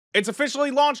It's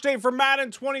officially launch day for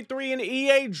Madden 23, and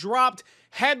EA dropped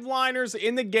headliners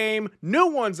in the game, new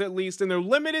ones at least, in their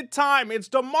limited time. It's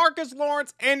DeMarcus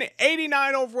Lawrence and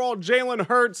 89 overall Jalen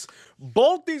Hurts.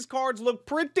 Both these cards look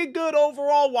pretty good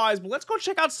overall-wise, but let's go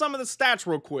check out some of the stats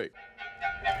real quick.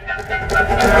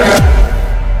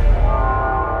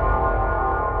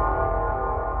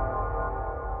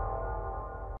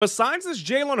 Besides this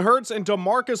Jalen Hurts and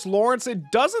DeMarcus Lawrence,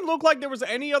 it doesn't look like there was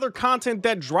any other content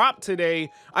that dropped today.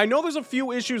 I know there's a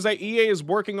few issues that EA is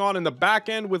working on in the back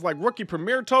end with like rookie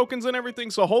premier tokens and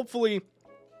everything, so hopefully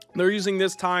they're using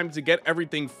this time to get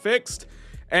everything fixed.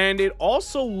 And it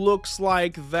also looks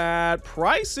like that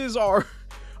prices are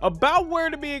about where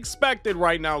to be expected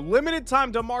right now. Limited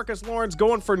time DeMarcus Lawrence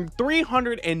going for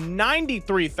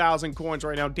 393,000 coins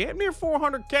right now, damn near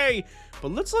 400k.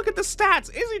 But let's look at the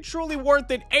stats. Is he truly worth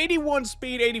it? 81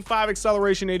 speed, 85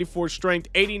 acceleration, 84 strength,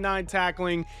 89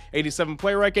 tackling, 87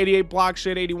 play rec, 88 block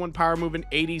shed, 81 power move, and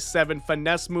 87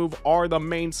 finesse move are the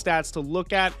main stats to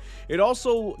look at. It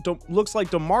also looks like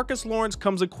DeMarcus Lawrence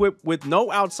comes equipped with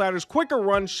no outsiders, quicker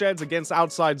run sheds against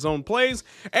outside zone plays,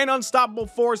 and unstoppable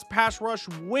force pass rush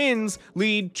wins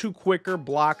lead to quicker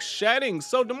block shedding.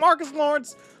 So DeMarcus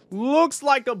Lawrence looks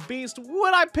like a beast.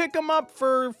 Would I pick him up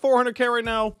for 400k right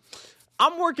now?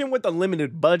 I'm working with a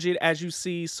limited budget, as you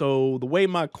see, so the way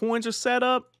my coins are set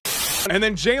up. And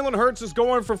then Jalen Hurts is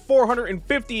going for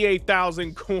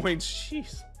 458,000 coins.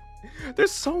 Jeez. There's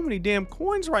so many damn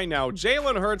coins right now.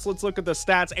 Jalen Hurts, let's look at the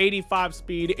stats. 85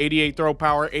 speed, 88 throw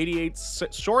power, 88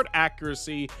 short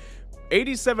accuracy,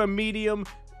 87 medium,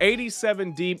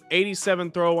 87 deep, 87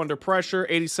 throw under pressure,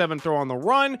 87 throw on the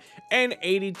run, and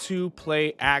 82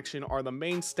 play action are the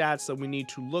main stats that we need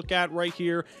to look at right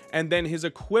here. And then his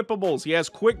equipables. He has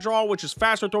quick draw, which is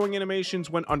faster throwing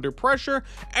animations when under pressure,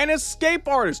 and escape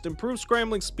artist, improved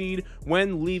scrambling speed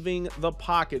when leaving the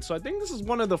pocket. So I think this is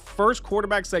one of the first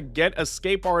quarterbacks that get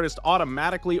escape artist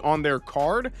automatically on their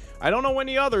card. I don't know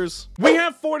any others. We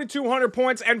have 4,200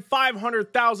 points and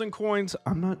 500,000 coins.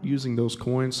 I'm not using those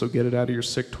coins, so get it out of your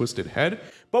sick twisted head.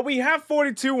 But we have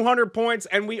 4,200 points,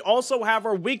 and we also have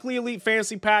our weekly elite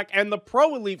fantasy pack and the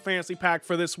pro elite fantasy pack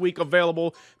for this week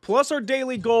available, plus our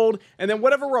daily gold, and then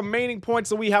whatever remaining points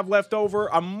that we have left over.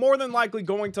 I'm more than likely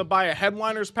going to buy a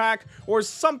headliners pack or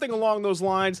something along those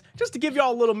lines, just to give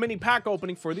y'all a little mini pack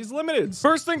opening for these limiteds.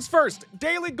 First things first,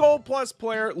 daily gold plus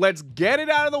player. Let's get it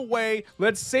out of the way.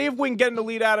 Let's see if we can get an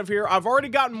elite out of here. I've already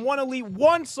gotten one elite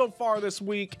once so far this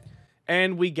week,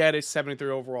 and we get a 73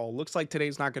 overall. Looks like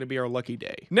today's not going to be our lucky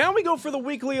day. Now we go for the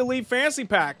weekly elite fantasy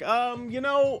pack. You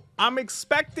know, I'm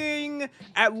expecting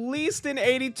at least an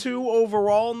 82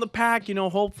 overall in the pack. You know,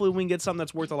 hopefully we can get something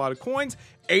that's worth a lot of coins.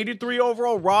 83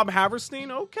 overall Rob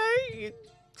Haverstein. Okay,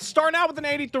 starting out with an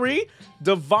 83.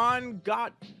 Devon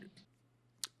got...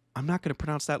 I'm not going to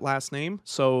pronounce that last name,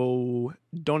 so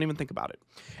don't even think about it.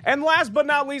 And last but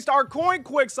not least, our coin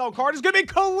quick sell card is going to be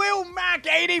Khalil Mack,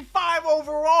 85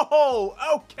 overall.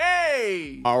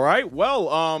 Okay. All right.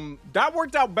 Well, that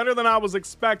worked out better than I was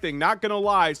expecting, not going to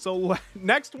lie. So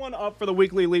next one up for the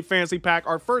weekly elite fantasy pack,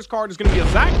 our first card is going to be a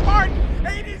Zach Martin,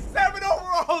 87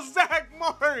 overall Zach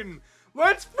Martin.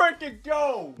 Let's freaking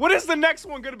go. What is the next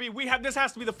one going to be? This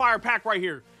has to be the fire pack right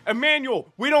here.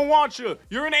 Emmanuel, we don't want you.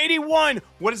 You're an 81.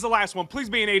 What is the last one? Please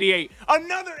be an 88.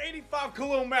 Another 85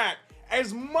 Khalil Mack.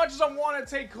 As much as I want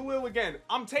to take Khalil again,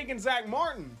 I'm taking Zach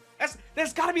Martin.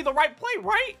 That's got to be the right play,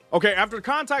 right? Okay, after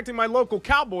contacting my local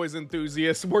Cowboys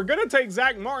enthusiast, we're going to take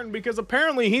Zach Martin because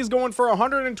apparently he's going for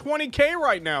 120k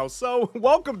right now. So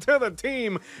welcome to the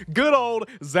team, good old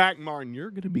Zach Martin. You're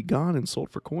going to be gone and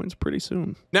sold for coins pretty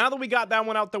soon. Now that we got that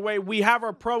one out the way, we have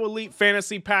our Pro Elite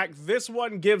Fantasy Pack. This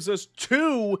one gives us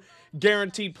 2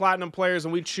 guaranteed platinum players,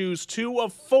 and we choose 2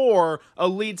 of 4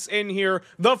 elites in here.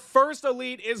 The first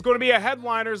elite is going to be a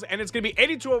headliners, and it's going to be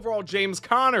 82 overall James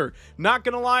Conner. Not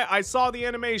gonna lie, I saw the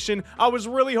animation. I was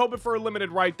really hoping for a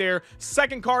limited right there.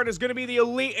 Second card is going to be the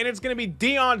elite, and it's going to be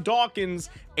Deion Dawkins,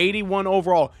 81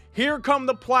 overall. Here come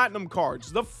the platinum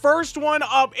cards. The first one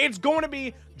up, it's going to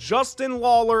be Justin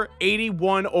Lawler,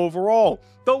 81 overall.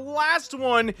 The last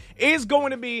one is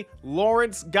going to be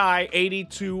Lawrence Guy,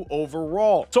 82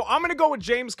 overall. So I'm going to go with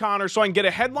James Conner so I can get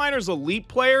a headliners elite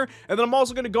player, and then I'm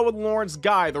also going to go with Lawrence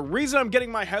Guy. The reason I'm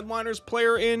getting my headliners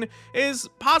player in is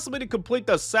possibly to complete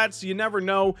the sets. You never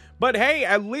know. But hey,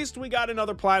 at least we got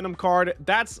another platinum card.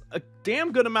 That's a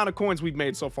damn good amount of coins we've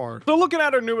made so far. So looking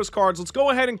at our newest cards, let's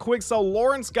go ahead and quick sell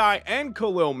Lawrence Guy and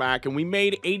Khalil Mack, and we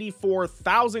made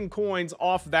 84,000 coins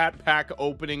off that pack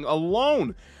opening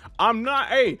alone. I'm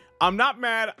I'm not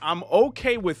mad. I'm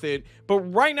okay with it. But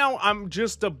right now, I'm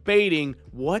just debating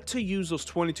what to use those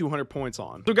 2,200 points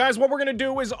on. So guys, what we're going to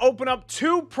do is open up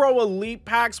 2 Pro Elite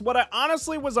packs. What I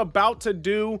honestly was about to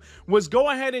do was go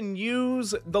ahead and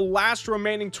use the last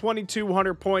remaining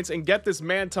 2,200 points and get this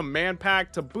man-to-man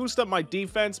pack to boost up my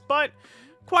defense. But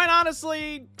quite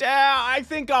honestly, I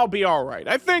think I'll be all right.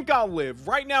 I think I'll live.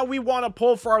 Right now, we want to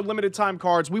pull for our limited time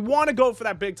cards. We want to go for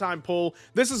that big time pull.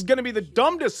 This is going to be the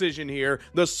dumb decision here.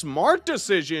 The smart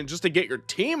decision, just to get your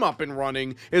team up and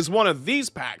running, is one of these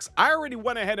packs. I already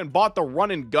went ahead and bought the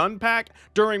run and gun pack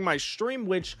during my stream,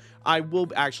 which I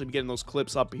will actually be getting those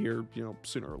clips up here, you know,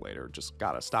 sooner or later. Just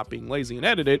gotta stop being lazy and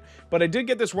edit it. But I did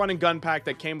get this run and gun pack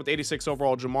that came with 86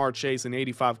 overall Jamar Chase and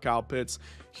 85 Kyle Pitts.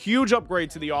 Huge upgrade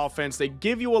to the offense. They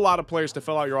give you a lot of players to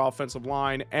fill out your offensive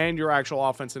line and your actual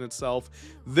offense in itself.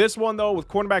 This one, though, with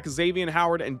cornerback Xavier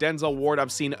Howard and Denzel Ward,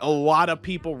 I've seen a lot of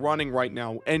people running right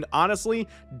now. And honestly,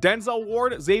 Denzel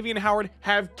Ward, Xavier Howard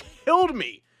have killed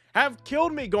me.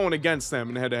 Going against them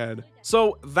in head-to-head.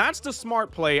 So that's the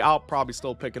smart play. I'll probably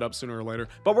still pick it up sooner or later.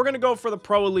 But we're going to go for the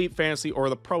Pro Elite Fantasy, or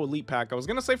the Pro Elite pack. I was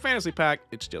going to say Fantasy pack.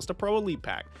 It's just a Pro Elite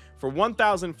pack. For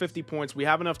 1,050 points, we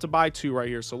have enough to buy 2 right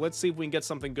here. So let's see if we can get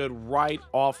something good right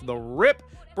off the rip.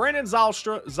 Brandon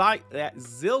Zylstra,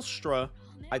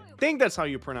 I think that's how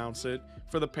you pronounce it,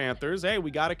 for the Panthers. Hey, we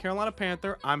got a Carolina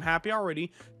Panther. I'm happy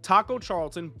already. Taco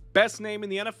Charlton, best name in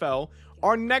the NFL.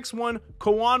 Our next one,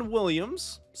 Kwan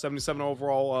Williams, 77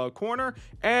 overall corner,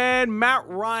 and Matt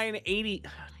Ryan, 80.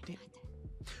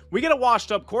 We get a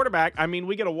washed up quarterback. I mean,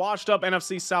 we get a washed up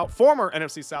NFC South, former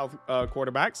NFC South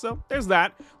quarterback. So there's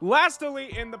that.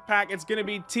 Lastly in the pack, it's going to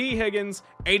be T. Higgins,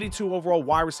 82 overall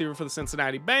wide receiver for the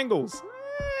Cincinnati Bengals.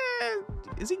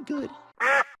 Is he good?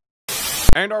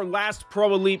 And our last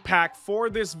Pro Elite pack for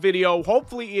this video.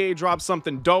 Hopefully EA drops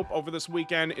something dope over this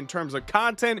weekend in terms of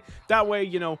content. That way,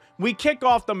 you know, we kick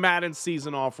off the Madden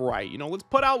season off right. You know, let's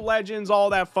put out legends,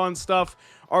 all that fun stuff.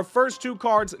 Our first 2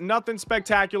 cards, nothing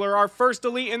spectacular. Our first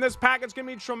elite in this pack is going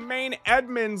to be Tremaine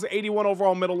Edmonds, 81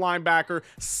 overall middle linebacker.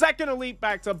 Second elite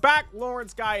back-to-back,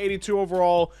 Lawrence Guy, 82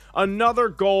 overall. Another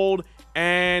gold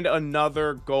and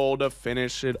another gold to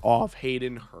finish it off.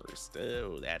 Hayden Hurst.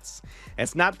 Oh, that's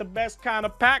not the best kind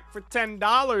of pack for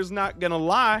 $10, not gonna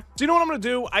lie. So you know what I'm gonna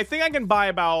do? I think I can buy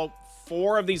about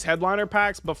 4 of these headliner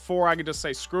packs before I could just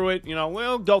say screw it. You know,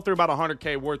 we'll go through about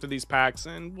 100K worth of these packs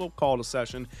and we'll call it a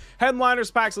session.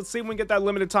 Headliners packs, let's see if we can get that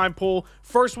limited time pull.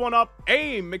 First one up,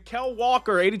 Mykal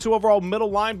Walker, 82 overall middle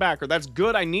linebacker. That's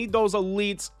good. I need those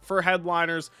elites for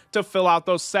headliners to fill out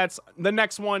those sets. The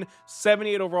next one,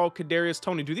 78 overall Kadarius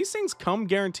Toney. Do these things come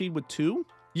guaranteed with 2?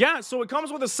 Yeah, so it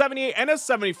comes with a 78 and a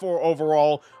 74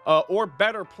 overall or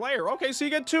better player. Okay, so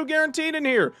you get 2 guaranteed in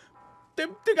here. The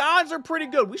odds are pretty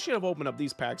good. We should have opened up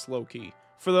these packs low-key.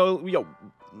 For the,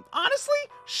 honestly,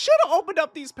 should have opened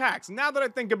up these packs. Now that I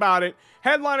think about it,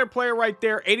 headliner player right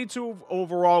there, 82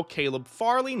 overall, Caleb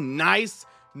Farley. Nice.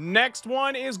 Next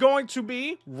one is going to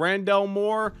be Randall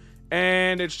Moore,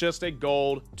 and it's just a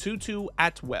gold 2-2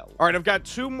 at well. All right, I've got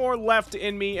 2 more left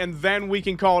in me, and then we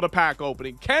can call it a pack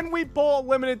opening. Can we pull a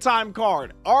limited time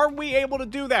card? Are we able to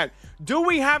do that? Do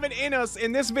we have it in us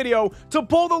in this video to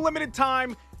pull the limited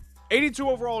time 82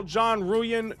 overall John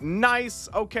Ruyan? Nice.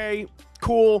 Okay,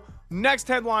 cool. Next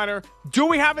headliner. Do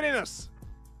we have it in us?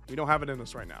 We don't have it in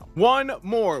us right now. One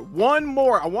more.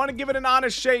 I want to give it an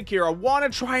honest shake here. I want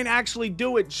to try and actually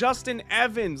do it. Justin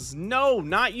Evans. No,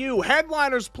 not you.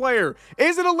 Headliners player.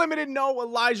 Is it a limited? No.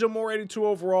 Elijah Moore, 82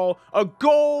 overall. A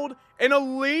gold. An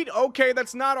elite. Okay,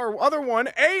 that's not our other one.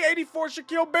 84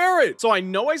 Shaquille Barrett. So I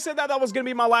know I said that was going to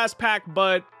be my last pack,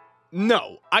 but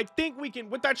no, I think we can,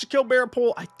 with that Shaquille Barrett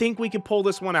pull, I think we can pull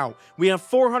this one out. We have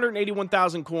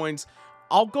 481,000 coins.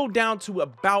 I'll go down to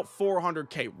about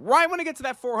 400K. Right when I get to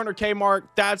that 400K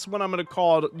mark, that's when I'm going to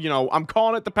call it, you know, I'm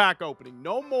calling it the pack opening.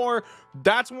 No more.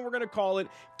 That's when we're going to call it.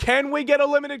 Can we get a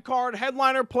limited card?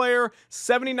 Headliner player,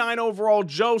 79 overall,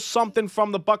 Joe something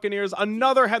from the Buccaneers.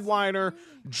 Another headliner,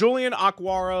 Julian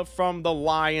Akwara from the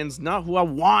Lions. Not who I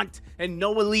want, and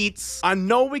no elites. I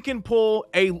know we can pull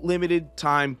a limited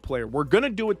time player. We're going to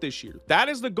do it this year. That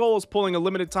is the goal, is pulling a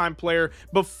limited time player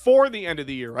before the end of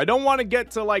the year. I don't want to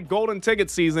get to like golden ticket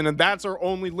season and that's our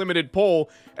only limited pull,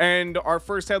 and our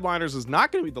first headliners is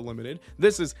not going to be the limited.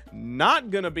 This is not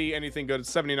going to be anything good.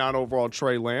 It's 79 overall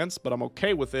Trey Lance, but I'm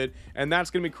okay with it, and that's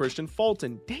going to be Christian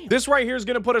Fulton. Damn. This right here is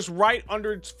going to put us right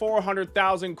under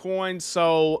 400,000 coins,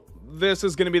 so this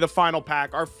is going to be the final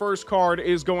pack. Our first card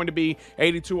is going to be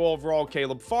 82 overall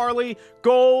Caleb Farley,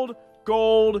 gold,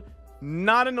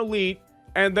 not an elite,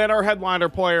 and then our headliner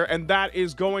player, and that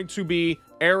is going to be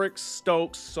Eric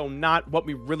Stokes. So not what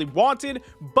we really wanted,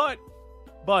 but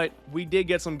but we did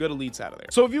get some good elites out of there.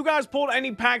 So if you guys pulled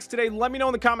any packs today, let me know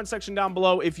in the comment section down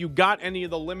below if you got any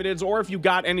of the limiteds or if you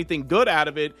got anything good out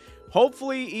of it.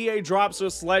 Hopefully EA drops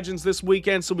us legends this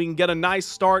weekend so we can get a nice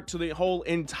start to the whole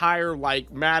entire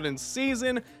like Madden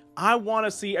season. I want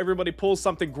to see everybody pull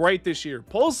something great this year.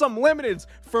 Pull some limiteds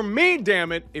for me,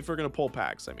 damn it, if you're gonna pull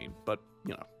packs. I mean, but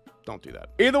you know, don't do that.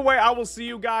 Either way, I will see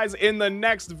you guys in the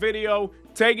next video.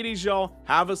 Take it easy, y'all.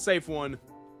 Have a safe one.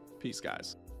 Peace,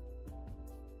 guys.